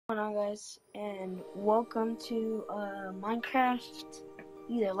Going on, guys, and welcome to Minecraft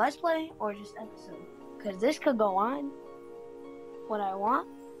either Let's Play or just episode, because this could go on what I want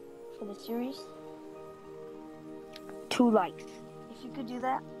for the series. 2 likes. If you could do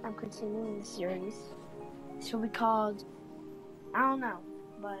that, I'm continuing the series. This will be called, I don't know,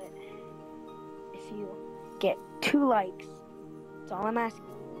 but if you get 2 likes, that's all I'm asking.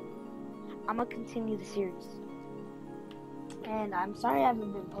 I'm gonna continue the series. And I'm sorry I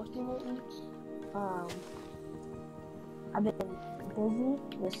haven't been posting lately. I've been busy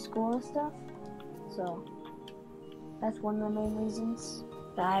with school and stuff, so that's one of the main reasons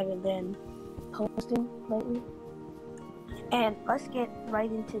that I haven't been posting lately. And let's get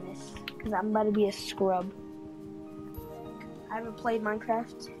right into this, because I'm about to be a scrub. I haven't played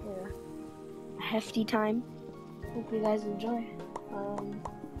Minecraft in a hefty time. Hope you guys enjoy.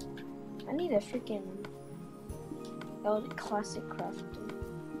 I need a freaking classic crafting.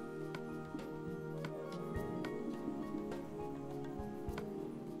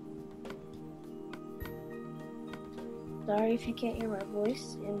 Sorry if you can't hear my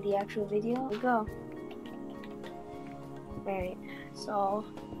voice in the actual video. Here we go. Alright, so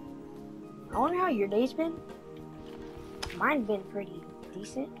I wonder how your day's been. Mine's been pretty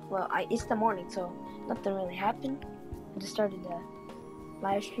decent. Well, it's the morning, so nothing really happened. I just started the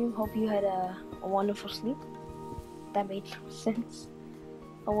live stream. Hope you had a wonderful sleep. That made no sense.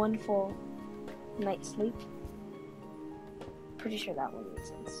 A wonderful night's sleep. Pretty sure that one made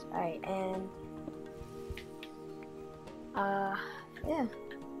sense. Alright, and yeah.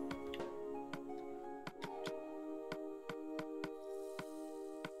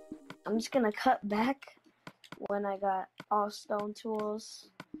 I'm just gonna cut back when I got all stone tools.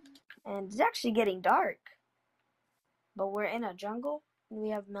 And it's actually getting dark. But we're in a jungle and we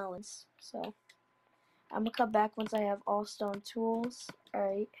have melons, so I'm gonna cut back once I have all stone tools.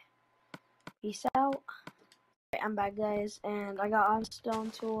 Alright. Peace out. Alright, I'm back, guys, and I got all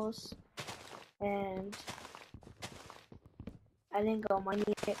stone tools. And I didn't go mining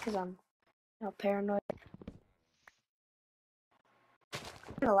it because I'm paranoid. It's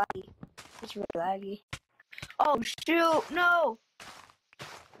kinda laggy. It's really laggy. Oh shoot, no!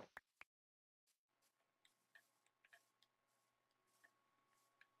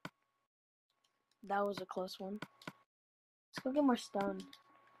 That was a close one. Let's go get more stone.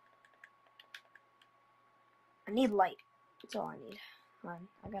 I need light. That's all I need. Hold on,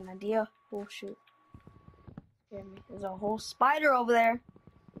 I got an idea. Oh shoot. Hear me. There's a whole spider over there.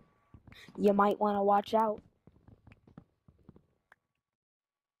 You might want to watch out.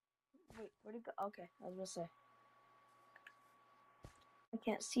 Wait, where'd it go? Okay, I was gonna say. I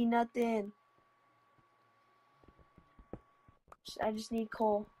can't see nothing. I just need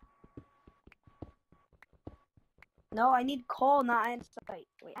coal. No, I need coal, not andesite.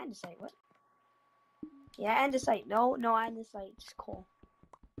 Wait, andesite, what? Yeah, andesite. No, andesite, just coal.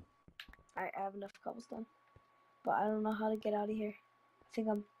 Alright, I have enough cobblestone. But I don't know how to get out of here. I think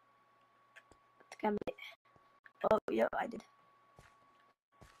I made it. Oh, yeah, I did.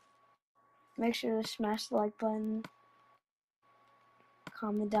 Make sure to smash the like button.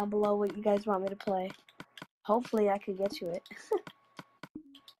 Comment down below what you guys want me to play. Hopefully I could get to it.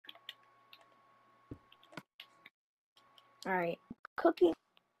 Alright. Cooking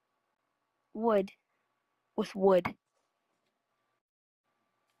wood with wood.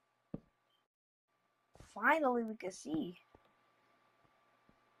 Finally we can see.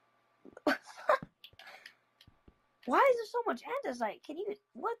 Why is there so much andesite? Can you,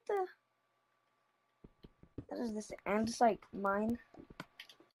 what the? What is this andesite mine?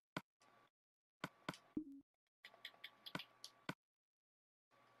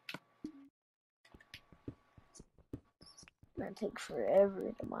 It's gonna take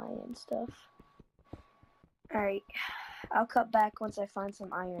forever to mine and stuff. Alright, I'll cut back once I find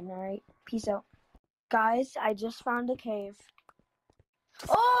some iron, alright? Peace out. Guys, I just found a cave.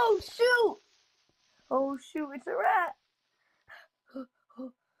 Oh, shoot! Oh, shoot, it's a rat!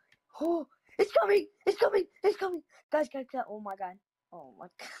 Oh, it's coming! It's coming! It's coming! Guys, oh my god. Oh my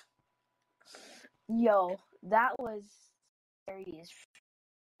god. Yo, that was scary as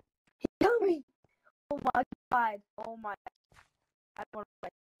He's coming! Oh my god. Oh my.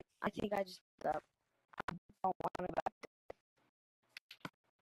 I think I just put up. I don't want to back.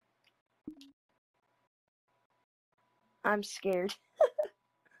 I'm scared.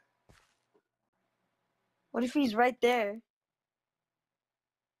 What if he's right there?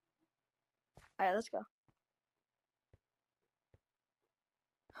 Alright, let's go.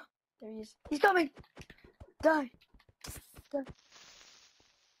 There he is. He's coming! Die! Die!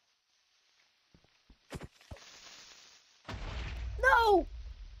 No!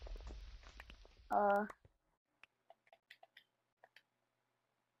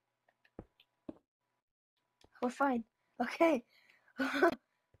 We're fine. Okay. That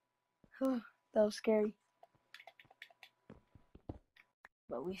was scary.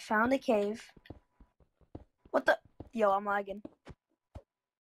 But we found a cave. What the? Yo, I'm lagging.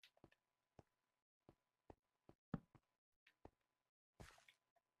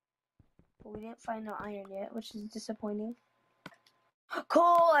 But we didn't find no iron yet, which is disappointing.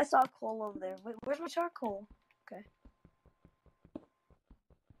 Coal! I saw coal over there. Wait, where's my charcoal? Okay.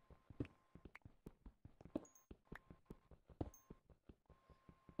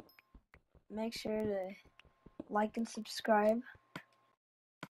 Make sure to like and subscribe.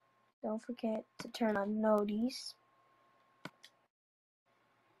 Don't forget to turn on noties.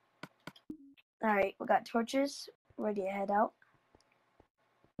 Alright, we got torches. Ready to head out.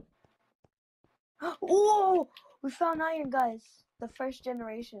 Whoa! We found iron, guys. The first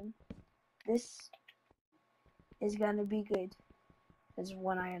generation. This is gonna be good. There's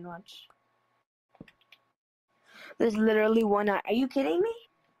one iron, watch. There's literally one iron. Are you kidding me?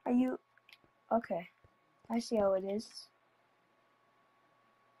 Are you... Okay. I see how it is.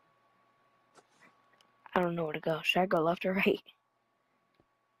 I don't know where to go. Should I go left or right?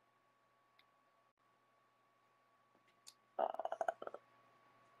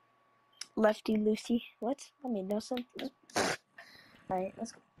 Lefty Lucy. What? That made no sense. Alright,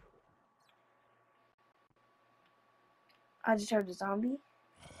 let's go. I just heard a zombie.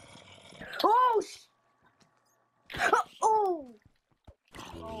 Oh! Oh!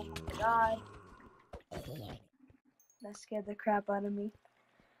 Oh my god. That scared the crap out of me.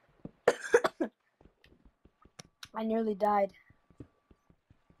 I nearly died.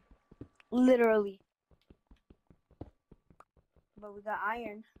 Literally. But we got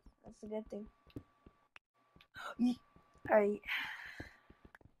iron. That's a good thing. Alright.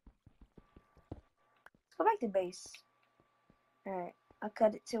 Let's go back to base. Alright. I'll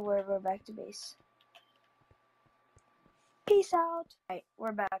cut it to where we're back to base. Peace out. Alright,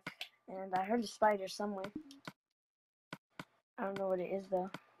 we're back. And I heard a spider somewhere. I don't know what it is though.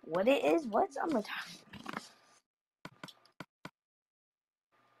 What it is? What? I'm gonna talk.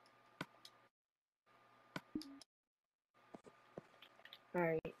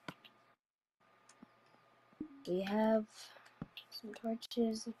 Alright. We have some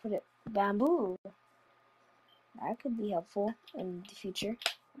torches. Let's put it bamboo. That could be helpful in the future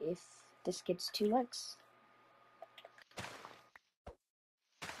if this gets 2 likes.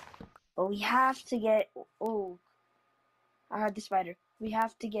 But we have to get... Oh, I heard the spider. We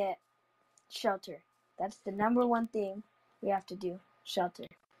have to get shelter. That's the #1 thing we have to do. Shelter.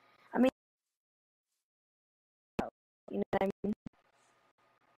 I mean, you know what I mean?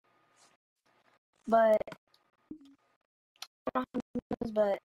 But, I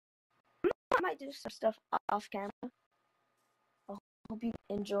might do some stuff off camera. I hope you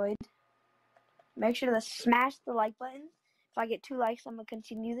enjoyed. Make sure to smash the like button. If I get 2 likes, I'm gonna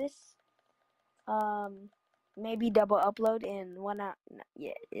continue this. Maybe double upload in 1 hour.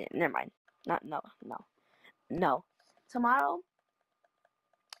 Yeah, never mind. No. Tomorrow,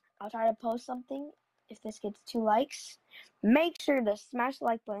 I'll try to post something. If this gets 2 likes, make sure to smash the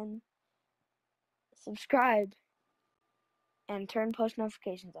like button, subscribe, and turn post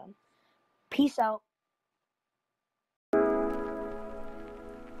notifications on. Peace out.